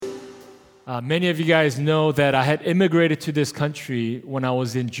Many of you guys know that I had immigrated to this country when I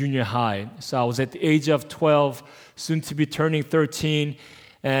was in junior high. So I was at the age of 12, soon to be turning 13.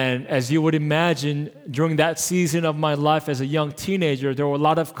 And as you would imagine, during that season of my life as a young teenager, there were a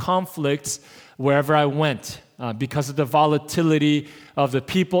lot of conflicts wherever I went. Because of the volatility of the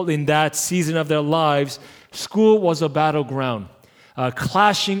people in that season of their lives, school was a battleground.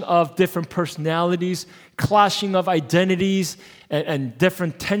 Clashing of different personalities, clashing of identities, and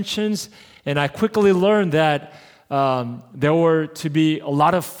different tensions. And I quickly learned that there were to be a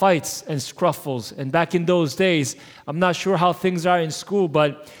lot of fights and scruffles. And back in those days, I'm not sure how things are in school,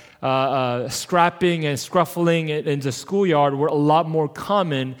 but scrapping and scruffling in the schoolyard were a lot more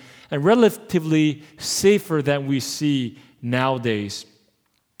common and relatively safer than we see nowadays.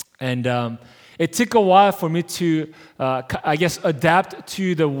 And it took a while for me to, adapt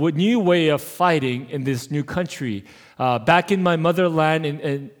to the new way of fighting in this new country. Back in my motherland,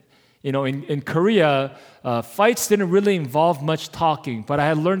 in Korea, fights didn't really involve much talking, but I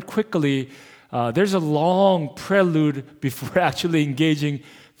had learned quickly there's a long prelude before actually engaging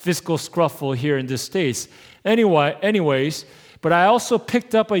physical scruffle here in the States. Anyways, but I also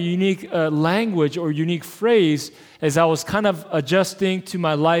picked up a unique language or unique phrase as I was kind of adjusting to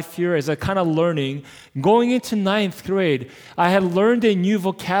my life here, as I kind of learning. Going into 9th grade, I had learned a new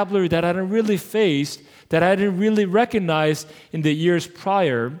vocabulary that I hadn't really faced, that I didn't really recognize in the years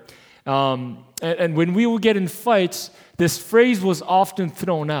prior. And when we would get in fights, this phrase was often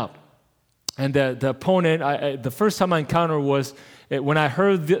thrown out. And the opponent, the first time I encountered was, when I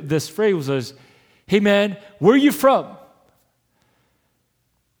heard this phrase was, "Hey man, where are you from?"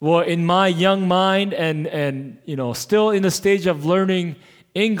 Well, in my young mind and still in the stage of learning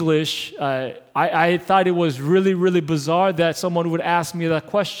English, I thought it was really, really bizarre that someone would ask me that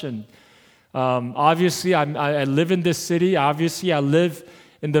question. Obviously, I live in this city. Obviously, I live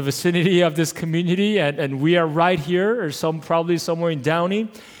in the vicinity of this community, and we are right here, or probably somewhere in Downey.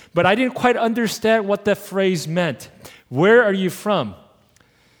 But I didn't quite understand what that phrase meant. Where are you from?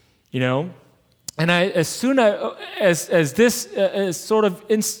 And as soon as this sort of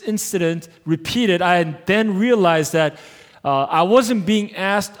incident repeated, I then realized that I wasn't being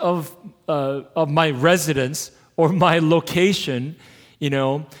asked of my residence or my location.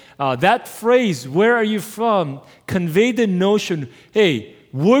 That phrase, "Where are you from?" conveyed the notion, hey,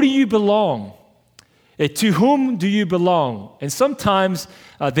 where do you belong? To whom do you belong? And sometimes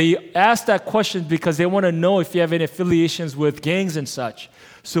they ask that question because they want to know if you have any affiliations with gangs and such.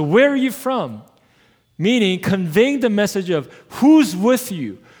 So where are you from? Meaning conveying the message of who's with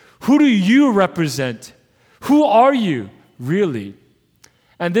you? Who do you represent? Who are you really?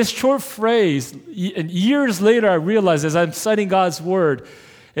 And this short phrase, and years later I realized as I'm studying God's Word,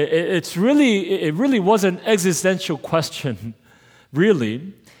 it really was an existential question,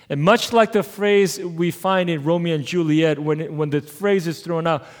 really. And much like the phrase we find in Romeo and Juliet, when the phrase is thrown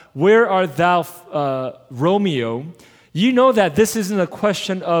out, "Where art thou, Romeo?" You know that this isn't a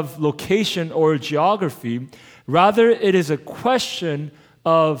question of location or geography. Rather, it is a question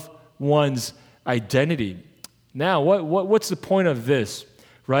of one's identity. Now, what's the point of this,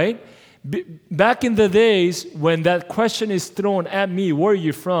 right? Back in the days when that question is thrown at me, where are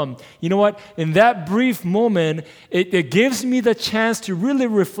you from? You know what? In that brief moment, it gives me the chance to really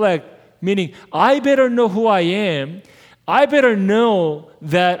reflect, meaning I better know who I am. I better know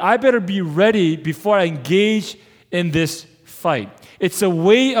that I better be ready before I engage in this fight. It's a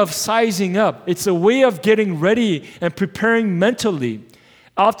way of sizing up. It's a way of getting ready and preparing mentally.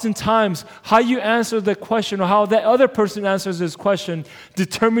 Oftentimes, how you answer the question or how that other person answers this question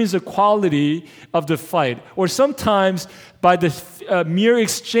determines the quality of the fight. Or sometimes, by the mere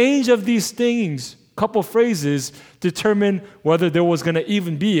exchange of these things, couple phrases, determine whether there was going to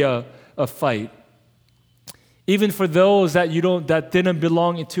even be a fight. Even for those that didn't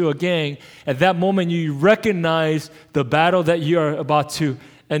belong into a gang, at that moment you recognize the battle that you are about to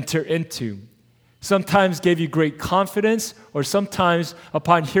enter into. Sometimes gave you great confidence, or sometimes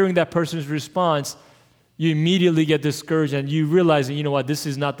upon hearing that person's response, you immediately get discouraged and you realize, you know what, this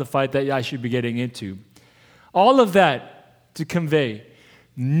is not the fight that I should be getting into. All of that to convey,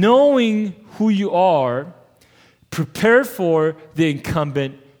 knowing who you are, prepare for the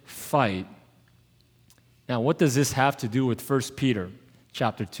incumbent fight. Now, what does this have to do with 1 Peter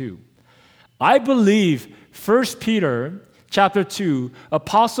chapter 2? I believe 1 Peter chapter 2,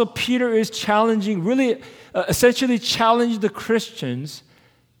 Apostle Peter is challenging, essentially challenging the Christians,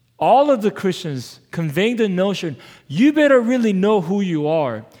 all of the Christians, conveying the notion, you better really know who you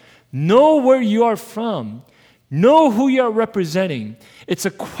are. Know where you are from. Know who you are representing. It's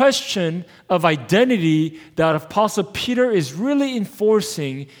a question of identity that Apostle Peter is really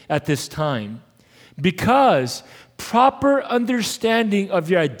enforcing at this time. Because proper understanding of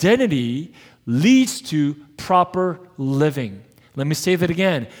your identity leads to proper living. Let me say that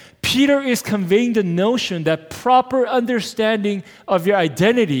again. Peter is conveying the notion that proper understanding of your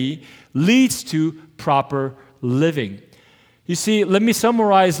identity leads to proper living. You see, let me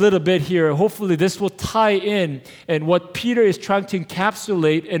summarize a little bit here. Hopefully this will tie in and what Peter is trying to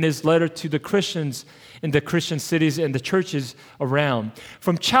encapsulate in his letter to the Christians in the Christian cities and the churches around.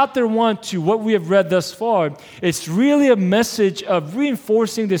 From chapter 1 to what we have read thus far, it's really a message of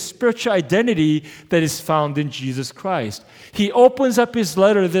reinforcing the spiritual identity that is found in Jesus Christ. He opens up his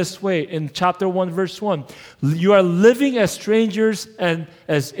letter this way in chapter 1, verse 1. You are living as strangers and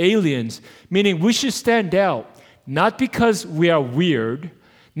as aliens, meaning we should stand out. Not because we are weird,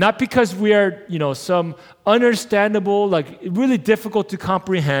 not because we are, some understandable, really difficult to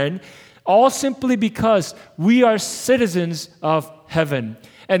comprehend, all simply because we are citizens of heaven.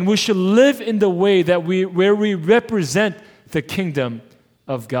 And we should live in the way that where we represent the kingdom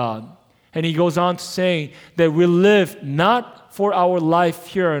of God. And he goes on to saying that we live not for our life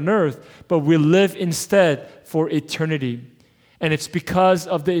here on earth, but we live instead for eternity. And it's because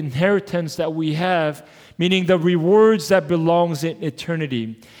of the inheritance that we have, meaning the rewards that belongs in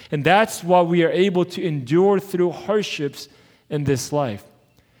eternity. And that's why we are able to endure through hardships in this life.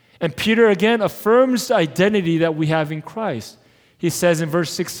 And Peter again affirms the identity that we have in Christ. He says in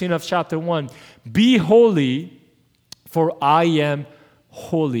verse 16 of chapter 1, "Be holy, for I am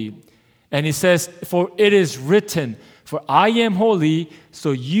holy." And he says, "For it is written, for I am holy,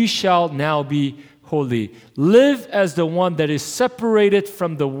 so you shall now be holy." Live as the one that is separated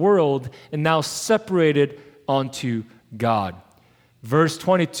from the world and now separated unto God. Verse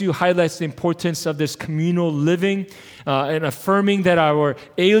 22 highlights the importance of this communal living and affirming that our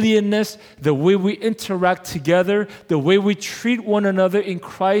alienness, the way we interact together, the way we treat one another in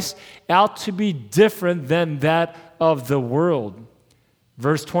Christ ought to be different than that of the world.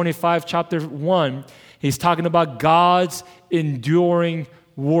 Verse 25, chapter 1, he's talking about God's enduring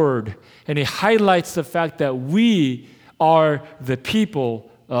word. And he highlights the fact that we are the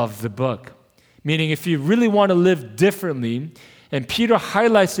people of the book. Meaning if you really want to live differently, and Peter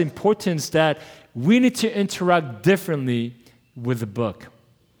highlights the importance that we need to interact differently with the book.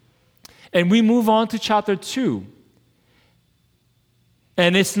 And we move on to chapter 2.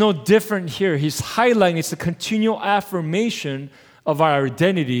 And it's no different here. He's highlighting, it's a continual affirmation of our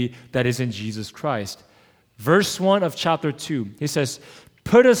identity that is in Jesus Christ. Verse 1 of chapter 2, he says,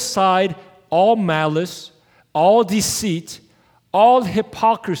 "Put aside all malice, all deceit, all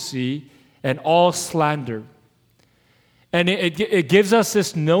hypocrisy, and all slander." And it gives us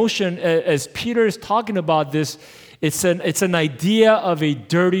this notion, as Peter is talking about this, it's an idea of a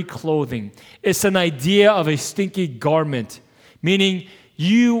dirty clothing. It's an idea of a stinky garment. Meaning,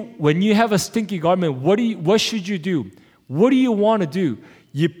 when you have a stinky garment, what should you do? What do you want to do?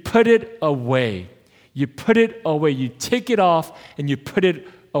 You put it away. You put it away. You take it off and you put it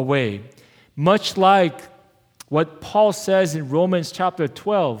away. Much like what Paul says in Romans chapter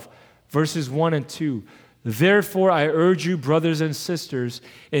 12, verses 1 and 2. "Therefore, I urge you, brothers and sisters,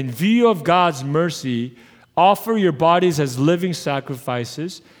 in view of God's mercy, offer your bodies as living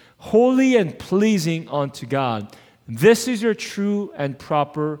sacrifices, holy and pleasing unto God. This is your true and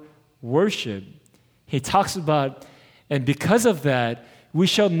proper worship." He talks about, and because of that, we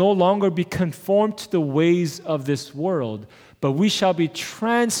shall no longer be conformed to the ways of this world, but we shall be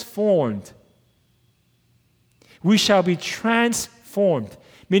transformed. We shall be transformed.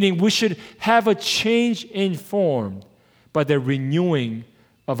 Meaning we should have a change in form by the renewing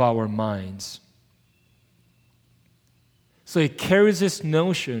of our minds. So it carries this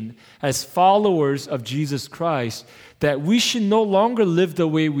notion as followers of Jesus Christ that we should no longer live the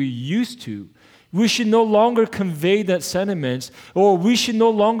way we used to. We should no longer convey that sentiments, or we should no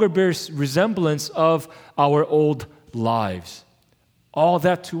longer bear resemblance of our old lives. All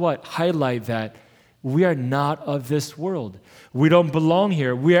that to what? Highlight that we are not of this world. We don't belong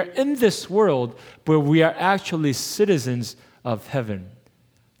here. We are in this world, but we are actually citizens of heaven.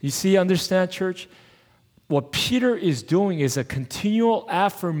 You see, understand, church? What Peter is doing is a continual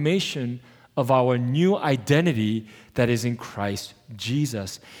affirmation of our new identity that is in Christ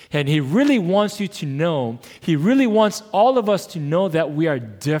Jesus. And he really wants you to know, he really wants all of us to know that we are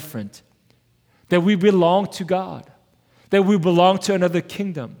different, that we belong to God, that we belong to another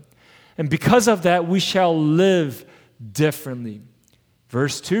kingdom. And because of that, we shall live differently.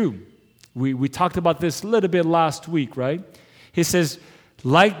 Verse 2, we talked about this a little bit last week, right? He says,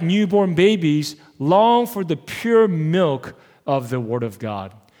 like newborn babies, long for the pure milk of the Word of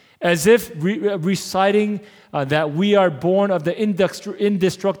God. As if reciting that we are born of the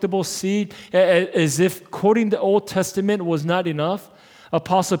indestructible seed, as if quoting the Old Testament was not enough,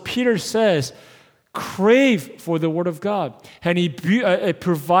 Apostle Peter says, crave for the Word of God. And he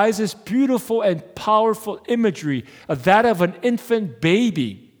provides this beautiful and powerful imagery of that of an infant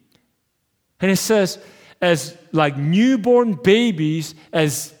baby. And it says, as like newborn babies,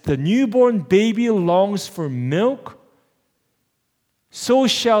 as the newborn baby longs for milk, so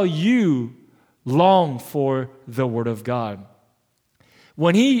shall you long for the Word of God.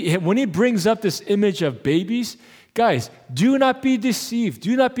 When he brings up this image of babies, guys, do not be deceived.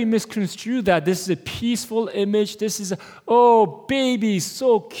 Do not be misconstrued that this is a peaceful image. This is, babies,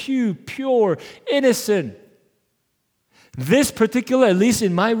 so cute, pure, innocent. This particular, at least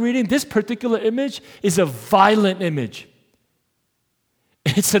in my reading, this particular image is a violent image.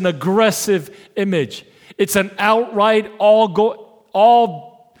 It's an aggressive image. It's an outright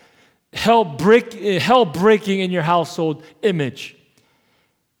all hell breaking in your household image.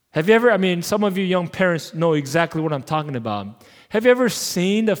 Have you ever, some of you young parents know exactly what I'm talking about. Have you ever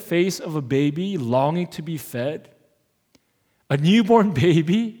seen the face of a baby longing to be fed? A newborn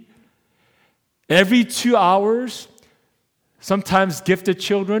baby? Every 2 hours? Sometimes gifted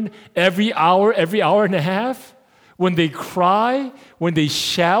children, every hour and a half? When they cry, when they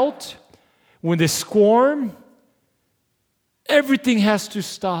shout, when they squirm, everything has to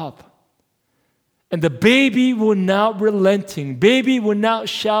stop. And the baby will not relenting. Baby will not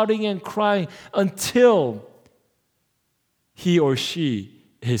shouting and crying until he or she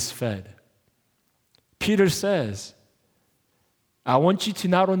is fed. Peter says, I want you to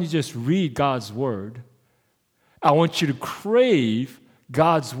not only just read God's word, I want you to crave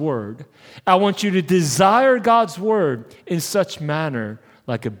God's word. I want you to desire God's word in such manner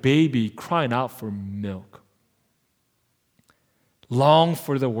like a baby crying out for milk. Long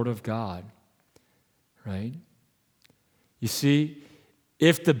for the word of God. Right? You see,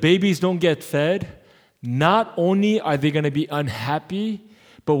 if the babies don't get fed, not only are they going to be unhappy,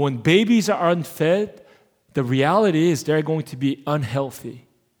 but when babies are unfed, the reality is they're going to be unhealthy.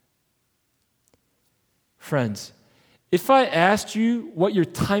 Friends, if I asked you what your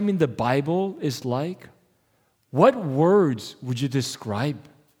time in the Bible is like, what words would you describe?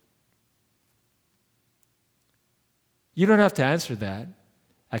 You don't have to answer that.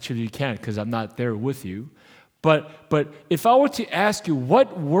 Actually, you can't because I'm not there with you. But if I were to ask you,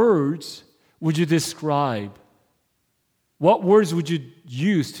 what words would you describe? What words would you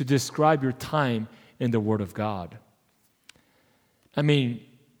use to describe your time in the Word of God? Are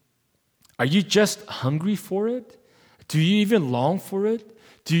you just hungry for it? Do you even long for it?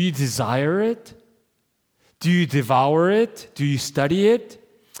 Do you desire it? Do you devour it? Do you study it?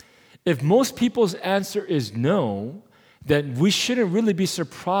 If most people's answer is no, then we shouldn't really be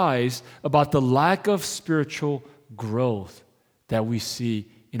surprised about the lack of spiritual growth that we see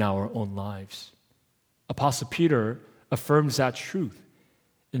in our own lives. Apostle Peter affirms that truth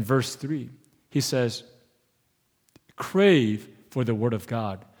in verse 3. He says, crave for the Word of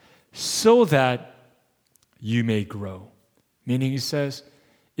God so that you may grow. Meaning he says,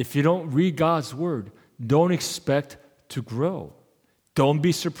 if you don't read God's Word, don't expect to grow. Don't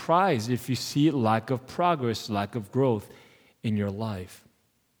be surprised if you see lack of progress, lack of growth in your life.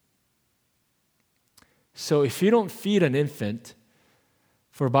 So if you don't feed an infant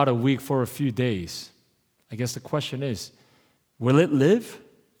for about a week, for a few days, I guess the question is, will it live?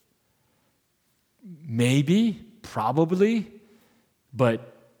 Maybe, probably,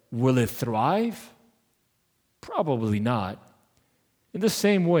 but will it thrive? Probably not. In the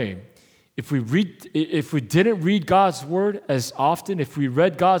same way, if we didn't read God's Word as often, if we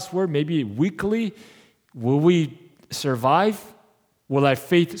read God's Word maybe weekly, will we survive? Will our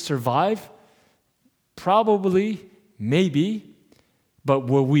faith survive? Probably, maybe, but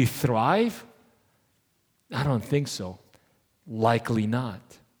will we thrive? I don't think so. Likely not.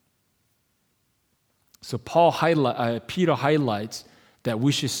 So Peter highlights that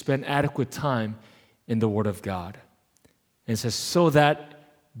we should spend adequate time in the Word of God. And says, so that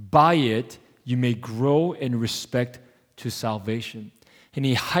by it you may grow in respect to salvation. And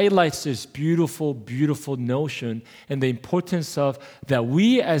he highlights this beautiful, beautiful notion and the importance of that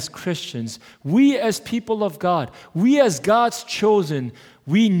we as Christians, we as people of God, we as God's chosen,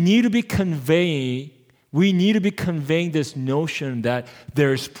 we need to be conveying this notion that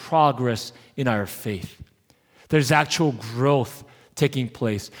there's progress in our faith. There's actual growth taking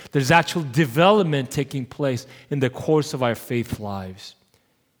place. There's actual development taking place in the course of our faith lives.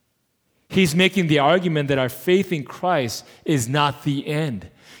 He's making the argument that our faith in Christ is not the end.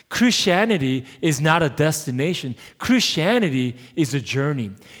 Christianity is not a destination. Christianity is a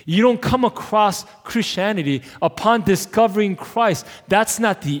journey. You don't come across Christianity upon discovering Christ. That's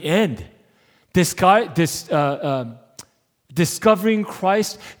not the end. Discovering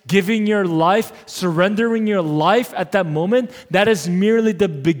Christ, giving your life, surrendering your life at that moment, that is merely the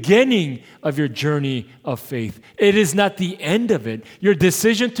beginning of your journey of faith. It is not the end of it. Your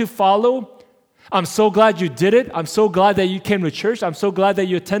decision to follow, I'm so glad you did it. I'm so glad that you came to church. I'm so glad that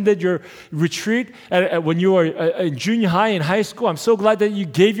you attended your retreat when you were in junior high and high school. I'm so glad that you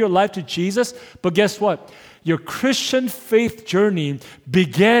gave your life to Jesus. But guess what? Your Christian faith journey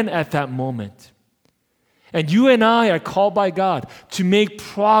began at that moment. And you and I are called by God to make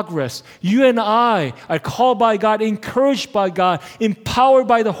progress. You and I are called by God, encouraged by God, empowered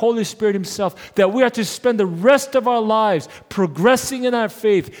by the Holy Spirit Himself, that we are to spend the rest of our lives progressing in our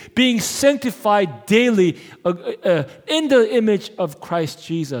faith, being sanctified daily in the image of Christ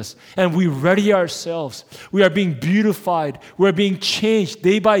Jesus. And we ready ourselves. We are being beautified. We are being changed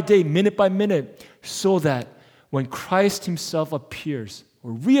day by day, minute by minute, so that when Christ Himself appears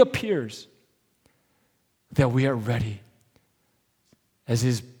or reappears, that we are ready as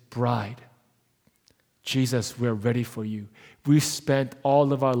His bride. Jesus, we are ready for you. We've spent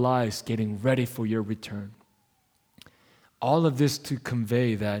all of our lives getting ready for your return. All of this to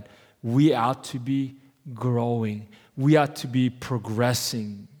convey that we ought to be growing. We ought to be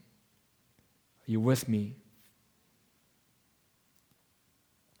progressing. Are you with me?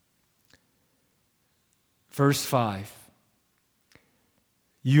 Verse 5.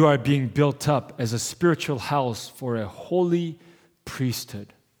 You are being built up as a spiritual house for a holy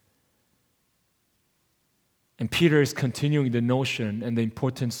priesthood. And Peter is continuing the notion and the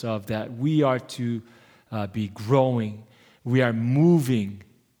importance of that we are to be growing. We are moving,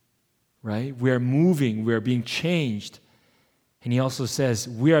 right? We are moving. We are being changed. And he also says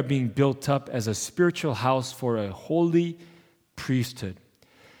we are being built up as a spiritual house for a holy priesthood.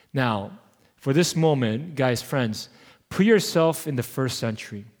 Now, for this moment, guys, friends, put yourself in the first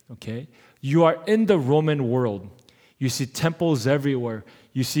century, okay? You are in the Roman world. You see temples everywhere.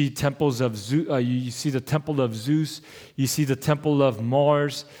 You see temples of you see the temple of Zeus. You see the temple of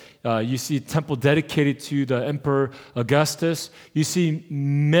Mars. You see a temple dedicated to the Emperor Augustus. You see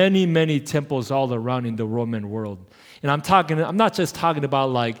many, many temples all around in the Roman world. And I'm not just talking about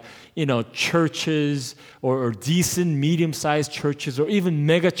like, churches or decent medium-sized churches or even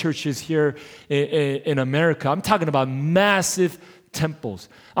mega churches here in America. I'm talking about massive temples.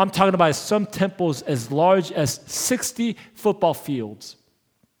 I'm talking about some temples as large as 60 football fields.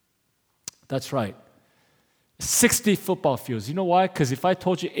 That's right. 60 football fields. You know why? Because if I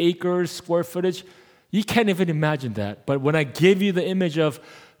told you acres, square footage, you can't even imagine that. But when I gave you the image of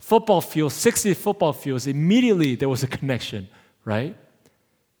football fields, 60 football fields, immediately there was a connection, right?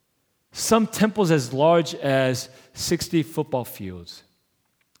 Some temples as large as 60 football fields.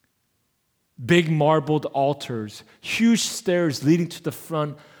 Big marbled altars, huge stairs leading to the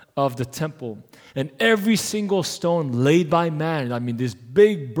front of the temple. And every single stone laid by man. I mean, these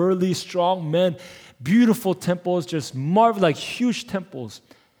big, burly, strong men, beautiful temples, just like huge temples.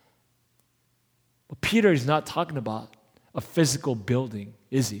 But Peter is not talking about a physical building,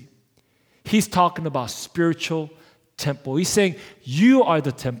 is he? He's talking about spiritual temple. He's saying, you are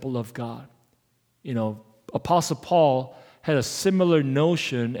the temple of God. Apostle Paul had a similar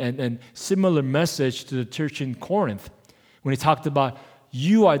notion and similar message to the church in Corinth when he talked about,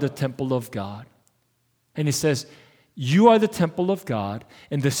 you are the temple of God. And he says, you are the temple of God,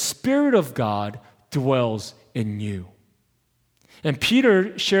 and the Spirit of God dwells in you. And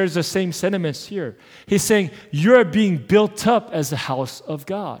Peter shares the same sentiments here. He's saying, you're being built up as a house of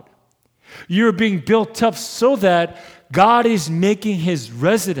God. You're being built up so that God is making His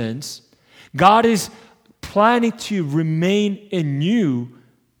residence. God is planning to remain in you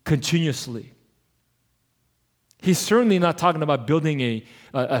continuously. He's certainly not talking about building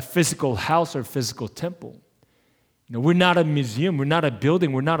a physical house or physical temple. We're not a museum. We're not a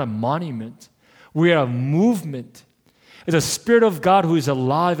building. We're not a monument. We are a movement. It's the Spirit of God who is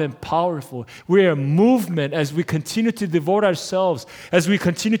alive and powerful. We are a movement as we continue to devote ourselves, as we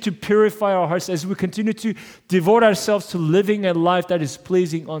continue to purify our hearts, as we continue to devote ourselves to living a life that is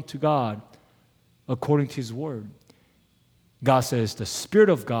pleasing unto God according to His Word. God says the Spirit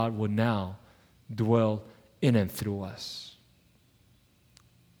of God will now dwell in and through us.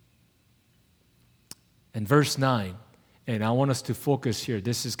 And verse 9, and I want us to focus here.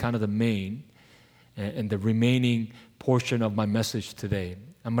 This is kind of the main and the remaining portion of my message today.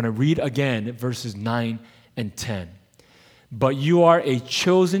 I'm going to read again verses 9 and 10. but you are a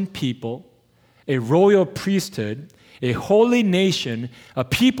chosen people, a royal priesthood, a holy nation, a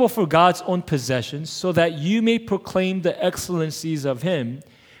people for God's own possession, so that you may proclaim the excellencies of Him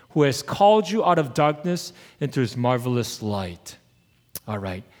who has called you out of darkness into His marvelous light. All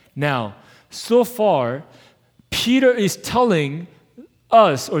right. Now, so far, Peter is telling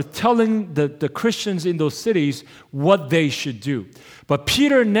us or telling the Christians in those cities what they should do. But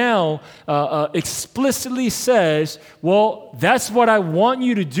Peter now explicitly says, well, that's what I want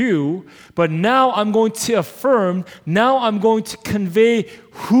you to do, but now I'm going to affirm, now I'm going to convey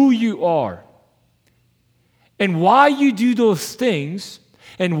who you are. And why you do those things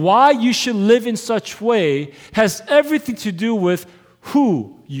and why you should live in such way has everything to do with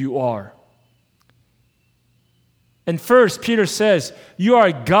who you are. And first, Peter says, you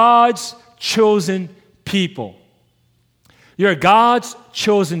are God's chosen people. You're God's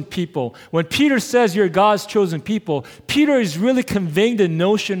chosen people. When Peter says you're God's chosen people, Peter is really conveying the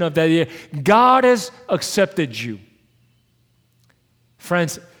notion of that God has accepted you.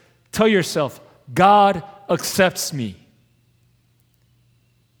 Friends, tell yourself, God accepts me.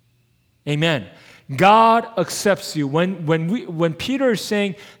 Amen. God accepts you. When Peter is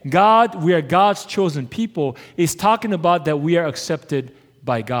saying, God, we are God's chosen people, he's talking about that we are accepted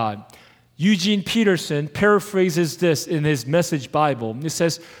by God. Eugene Peterson paraphrases this in his Message Bible. It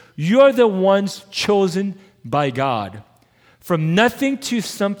says, you are the ones chosen by God. From nothing to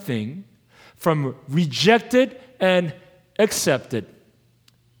something, from rejected and accepted.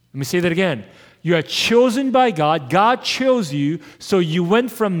 Let me say that again. You are chosen by God. God chose you, so you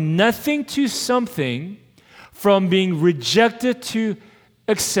went from nothing to something, from being rejected to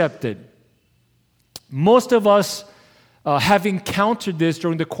accepted. Most of us have encountered this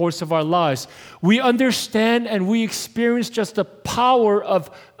during the course of our lives. We understand and we experience just the power of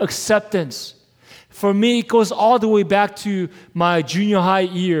acceptance. For me, it goes all the way back to my junior high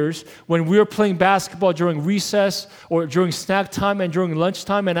years when we were playing basketball during recess or during snack time and during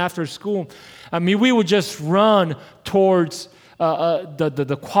lunchtime and after school. I mean, we would just run towards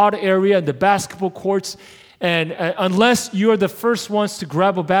the quad area and the basketball courts. And unless you're the first ones to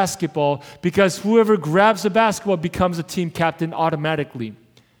grab a basketball, because whoever grabs the basketball becomes a team captain automatically,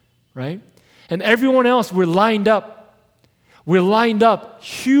 right? And everyone else, we're lined up. We're lined up.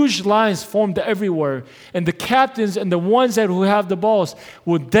 Huge lines formed everywhere. And the captains and the ones who have the balls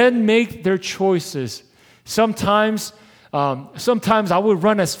would then make their choices. Sometimes I would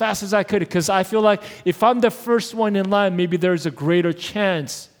run as fast as I could because I feel like if I'm the first one in line, maybe there's a greater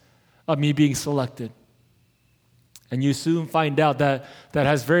chance of me being selected. And you soon find out that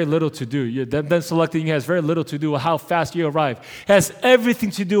has very little to do. Them selecting you has very little to do with how fast you arrive. It has everything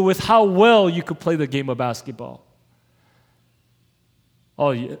to do with how well you could play the game of basketball.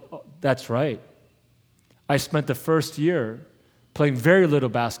 Oh, yeah, that's right. I spent the first year playing very little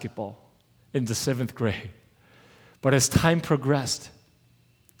basketball in the 7th grade. But as time progressed,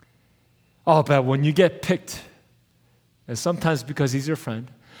 but when you get picked, and sometimes because he's your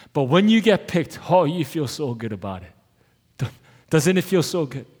friend, but when you get picked, you feel so good about it. Doesn't it feel so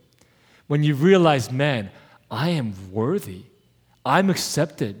good? When you realize, man, I am worthy. I'm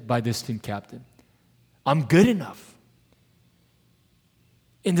accepted by this team captain. I'm good enough.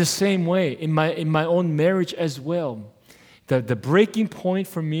 In the same way, in my own marriage as well, the breaking point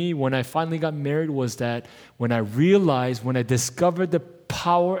for me when I finally got married was that when I discovered the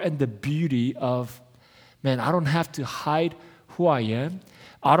power and the beauty of, man, I don't have to hide who I am.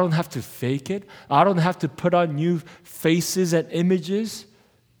 I don't have to fake it. I don't have to put on new faces and images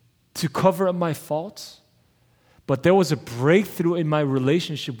to cover up my faults. But there was a breakthrough in my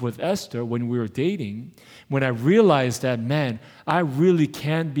relationship with Esther when we were dating, when I realized that, man, I really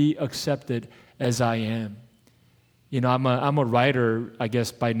can be accepted as I am. You know, I'm a writer, I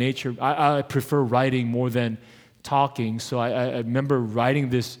guess, by nature. I prefer writing more than talking. So I remember writing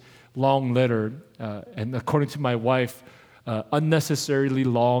this long letter, and according to my wife, unnecessarily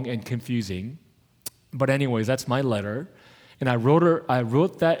long and confusing. But anyways, that's my letter. And I wrote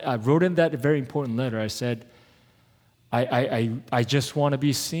in that very important letter, I said, I just want to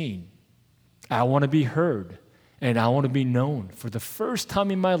be seen. I want to be heard. And I want to be known. For the first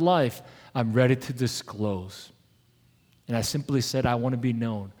time in my life, I'm ready to disclose. And I simply said, I want to be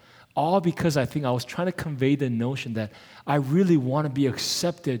known. All because I think I was trying to convey the notion that I really want to be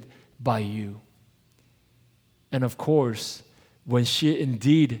accepted by you. And of course, when she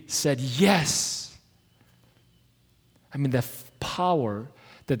indeed said yes, I mean, the power,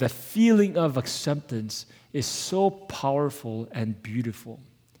 that the feeling of acceptance is so powerful and beautiful.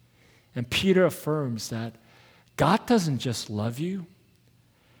 And Peter affirms that God doesn't just love you.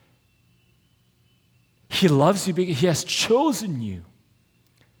 He loves you because He has chosen you.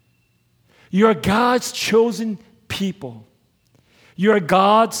 You are God's chosen people. You are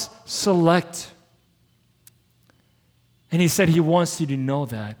God's select. And He said He wants you to know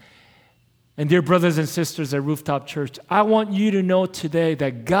that. And dear brothers and sisters at Rooftop Church, I want you to know today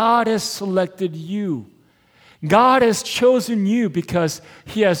that God has selected you. God has chosen you because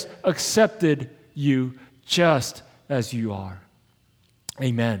He has accepted you just as you are.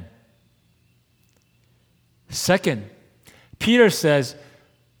 Amen. Second, Peter says,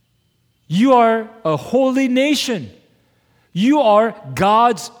 you are a holy nation. You are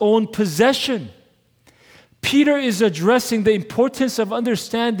God's own possession. Peter is addressing the importance of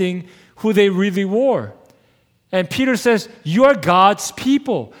understanding who they really were. And Peter says, you are God's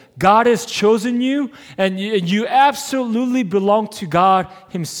people. God has chosen you, and you absolutely belong to God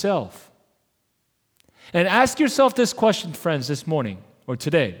Himself. And ask yourself this question, friends, this morning or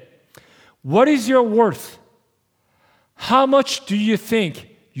today. What is your worth? How much do you think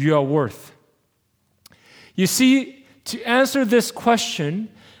you are worth? You see, to answer this question,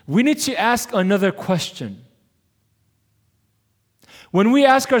 we need to ask another question. When we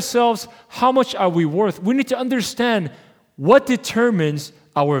ask ourselves, how much are we worth? We need to understand what determines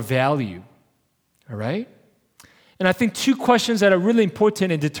our value. All right? And I think two questions that are really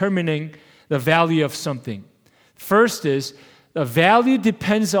important in determining the value of something. First is, the value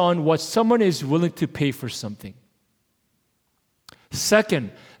depends on what someone is willing to pay for something.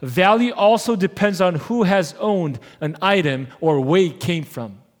 Second, value also depends on who has owned an item or where it came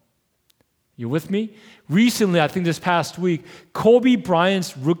from. You with me? Recently, I think this past week, Kobe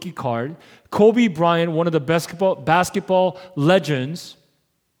Bryant's rookie card, Kobe Bryant, one of the basketball legends,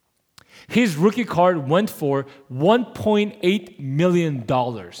 his rookie card went for $1.8 million.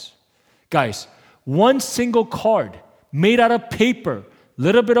 Guys, one single card made out of paper,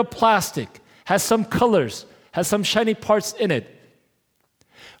 little bit of plastic, has some colors, has some shiny parts in it.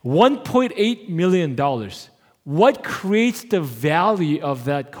 $1.8 million. What creates the value of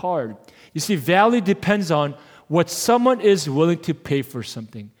that card? You see, value depends on what someone is willing to pay for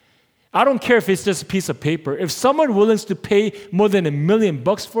something. I don't care if it's just a piece of paper. If someone willing to pay more than $1 million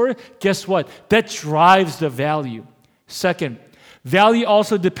for it, guess what? That drives the value. Second, value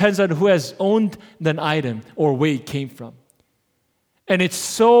also depends on who has owned an item or where it came from. And it's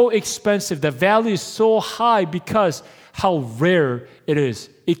so expensive. The value is so high because how rare it is.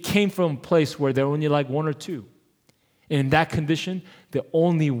 It came from a place where there are only like one or two. And in that condition, the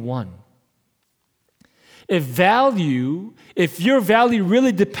only one. If your value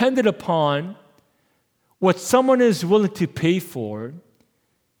really depended upon what someone is willing to pay for,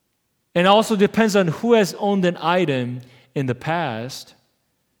 and also depends on who has owned an item in the past,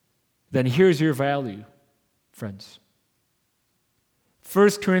 then here's your value, friends. 1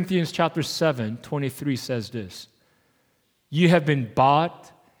 Corinthians chapter 7, 23 says this, you have been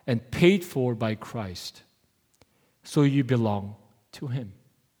bought and paid for by Christ, so you belong to Him.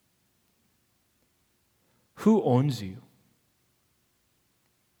 Who owns you?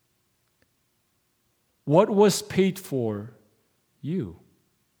 What was paid for you?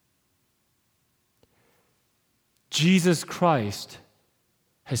 Jesus Christ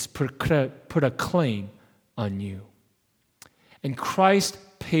has put a claim on you. And Christ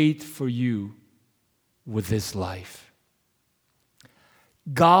paid for you with His life.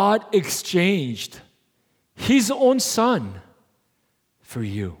 God exchanged His own Son for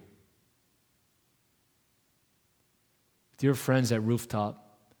you. Dear friends at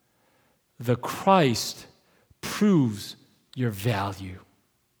Rooftop, the Christ proves your value.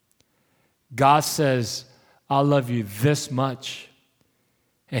 God says, I love you this much.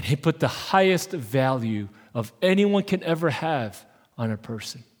 And He put the highest value of anyone can ever have on a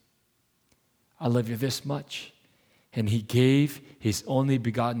person. I love you this much. And He gave His only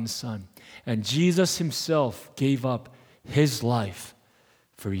begotten Son. And Jesus Himself gave up His life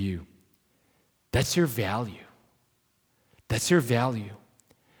for you. That's your value. That's your value.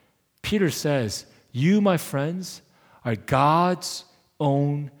 Peter says, you, my friends, are God's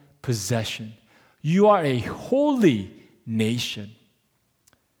own possession. You are a holy nation.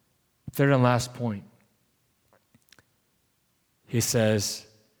 Third and last point. He says,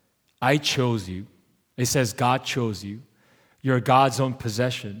 I chose you. It says God chose you. You're God's own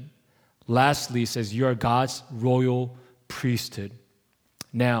possession. Lastly, it says you are God's royal priesthood.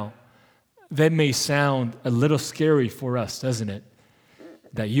 Now, that may sound a little scary for us, doesn't it?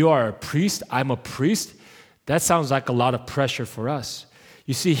 That you are a priest, I'm a priest. That sounds like a lot of pressure for us.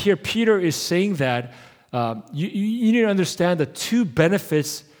 You see, here Peter is saying that you need to understand the two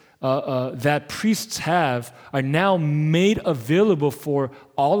benefits that priests have are now made available for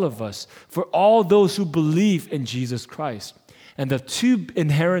all of us, for all those who believe in Jesus Christ. And the two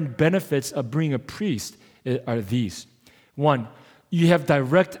inherent benefits of being a priest are these. One, you have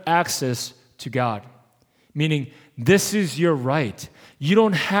direct access to God, meaning this is your right. You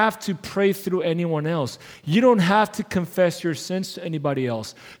don't have to pray through anyone else. You don't have to confess your sins to anybody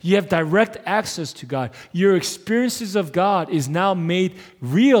else. You have direct access to God. Your experiences of God is now made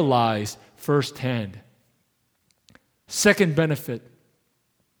realized firsthand. Second benefit.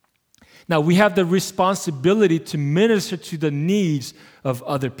 Now, we have the responsibility to minister to the needs of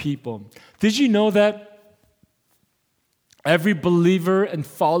other people. Did you know that every believer and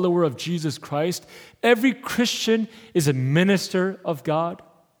follower of Jesus Christ, every Christian is a minister of God?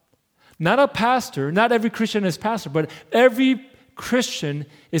 Not a pastor, not every Christian is pastor, but every Christian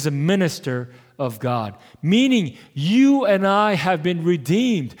is a minister of God. Meaning, you and I have been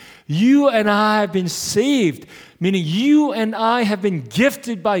redeemed. You and I have been saved. Meaning, you and I have been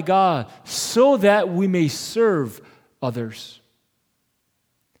gifted by God so that we may serve others.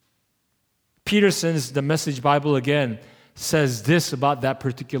 Peterson's The Message Bible again says this about that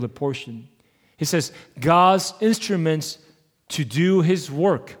particular portion. He says, God's instruments to do His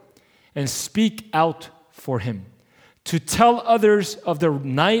work and speak out for Him, to tell others of the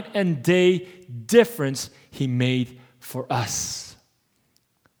night and day difference He made for us.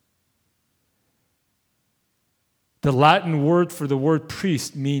 The Latin word for the word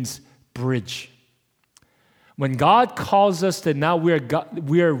priest means bridge. When God calls us that now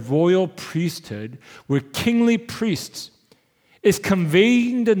we are royal priesthood, we're kingly priests, it's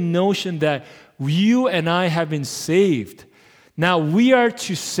conveying the notion that you and I have been saved. Now we are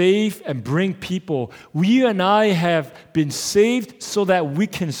to save and bring people. You and I have been saved so that we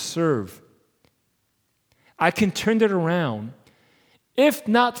can serve. I can turn that around. If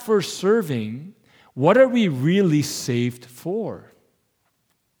not for serving, what are we really saved for?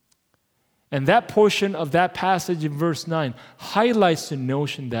 And that portion of that passage in verse 9 highlights the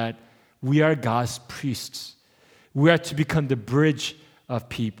notion that we are God's priests. We are to become the bridge of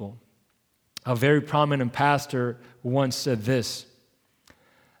people. A very prominent pastor once said this: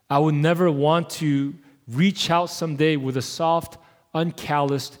 I would never want to reach out someday with a soft,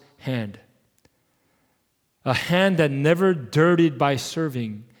 uncalloused hand. A hand that never dirtied by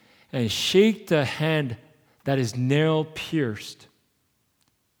serving, and shake the hand that is nail-pierced.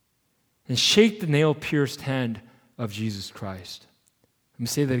 And shake the nail-pierced hand of Jesus Christ. Let me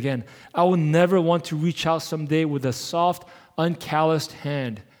say that again. I will never want to reach out someday with a soft, uncalloused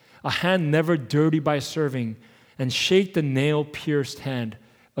hand, a hand never dirtied by serving, and shake the nail-pierced hand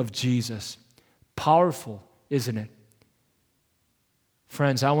of Jesus. Powerful, isn't it?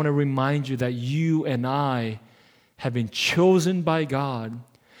 Friends, I want to remind you that you and I have been chosen by God,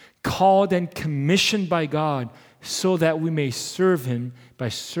 called and commissioned by God, so that we may serve Him by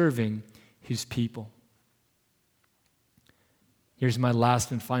serving His people. Here's my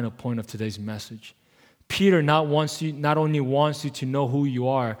last and final point of today's message. Peter not only wants you to know who you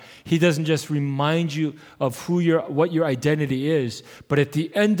are, he doesn't just remind you of what your identity is, but at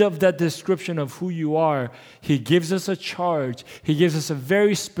the end of that description of who you are, he gives us a charge. He gives us a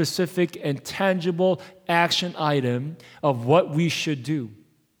very specific and tangible action item of what we should do.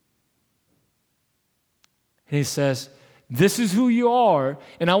 And he says, this is who you are,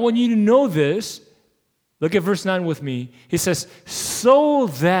 and I want you to know this. Look at verse 9 with me. He says, so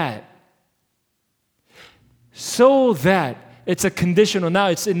that, it's a conditional. Now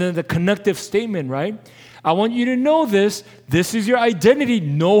it's in the connective statement, right? I want you to know this. This is your identity.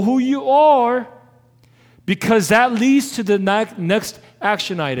 Know who you are, because that leads to the next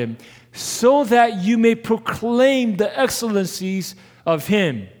action item. So that you may proclaim the excellencies of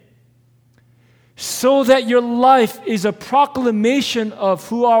Him. So that your life is a proclamation of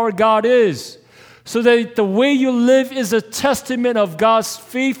who our God is. So that the way you live is a testament of God's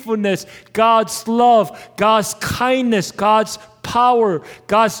faithfulness, God's love, God's kindness, God's power,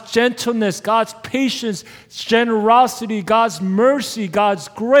 God's gentleness, God's patience, generosity, God's mercy, God's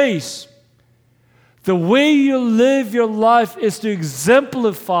grace. The way you live your life is to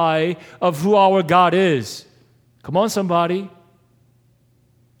exemplify of who our God is. Come on, somebody.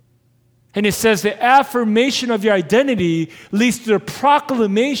 And it says the affirmation of your identity leads to the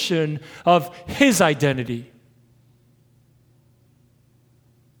proclamation of His identity.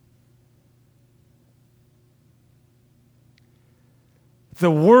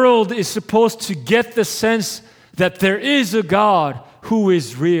 The world is supposed to get the sense that there is a God who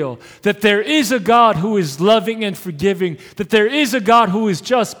is real, that there is a God who is loving and forgiving, that there is a God who is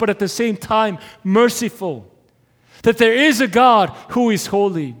just, but at the same time merciful, that there is a God who is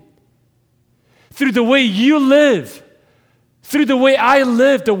holy. through the way you live, through the way I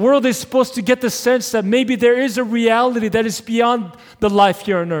live, the world is supposed to get the sense that maybe there is a reality that is beyond the life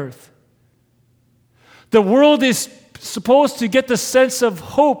here on earth. The world is supposed to get the sense of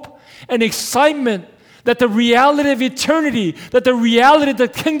hope and excitement that the reality of eternity, that the reality of the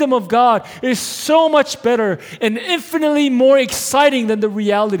kingdom of God is so much better and infinitely more exciting than the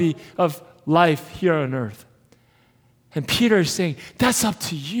reality of life here on earth. And Peter is saying, that's up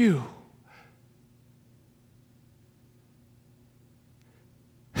to you.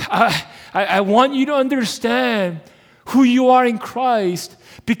 I want you to understand who you are in Christ,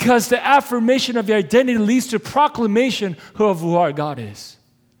 because the affirmation of your identity leads to proclamation of who our God is.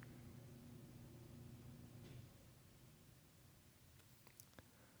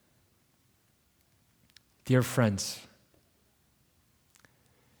 Dear friends,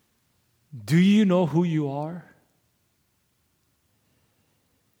 do you know who you are?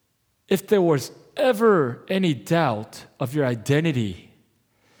 If there was ever any doubt of your identity,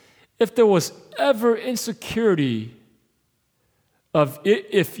 if there was ever insecurity of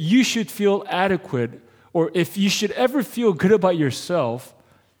if you should feel adequate or if you should ever feel good about yourself,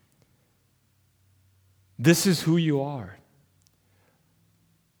 this is who you are.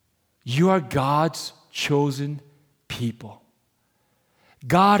 You are God's chosen people.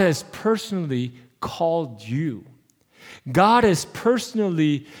 God has personally called you. God has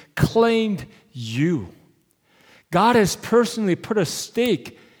personally claimed you. God has personally put a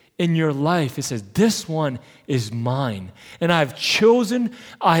stake in your life. It says, this one is mine. And I've chosen,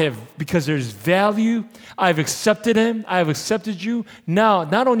 because there's value, I've accepted him, I have accepted you. Now,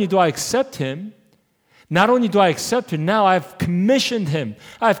 not only do I accept him, now I've commissioned him,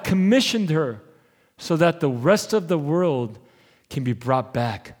 I've commissioned her, so that the rest of the world can be brought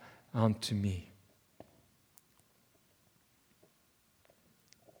back onto me.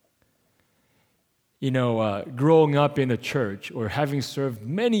 You know, growing up in a church or having served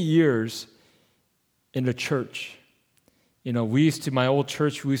many years in the church, you know, my old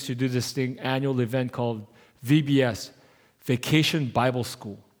church, we used to do this annual event called VBS, Vacation Bible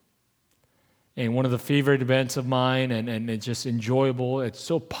School. And one of the favorite events of mine, and it's just enjoyable. It's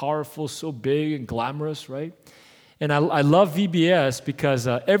so powerful, so big and glamorous, right? And I love VBS because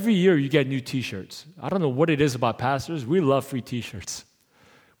every year you get new T-shirts. I don't know what it is about pastors. We love free T-shirts.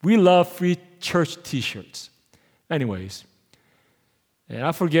 We love free church T-shirts. Anyways, and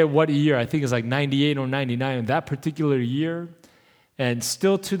I forget what year. I think it's like 98 or 99 in that particular year. And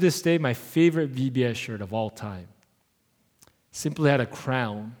still to this day, my favorite VBS shirt of all time simply had a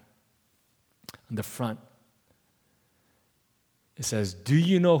crown on the front. It says, "Do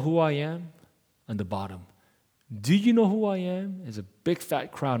you know who I am?" On the bottom. "Do you know who I am?" There's a big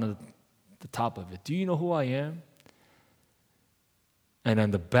fat crown on the top of it. "Do you know who I am?" And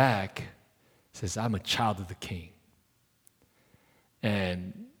on the back, it says, "I'm a child of the King."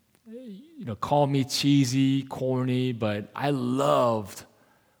 And, you know, call me cheesy, corny, but I loved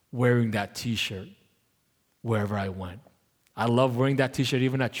wearing that T-shirt wherever I went. I love wearing that T-shirt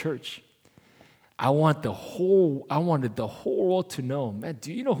even at church. I wanted the whole world to know, man,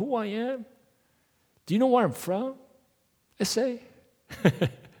 do you know who I am? Do you know where I'm from? I say.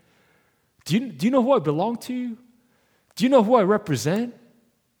 Do you know who I belong to? Do you know who I represent?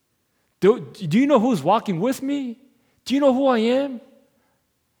 Do you know who's walking with me? Do you know who I am?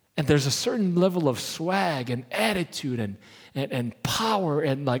 And there's a certain level of swag and attitude and power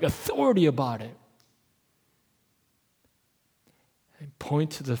and like authority about it. And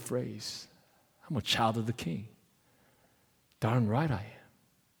point to the phrase, "I'm a child of the King." Darn right I am.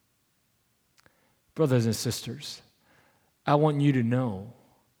 Brothers and sisters, I want you to know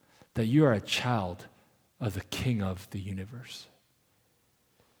that you are a child of the King of the universe.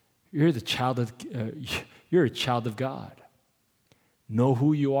 You're a child of God. Know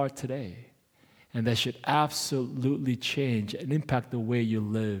who you are today, and that should absolutely change and impact the way you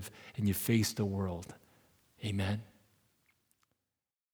live and you face the world. Amen.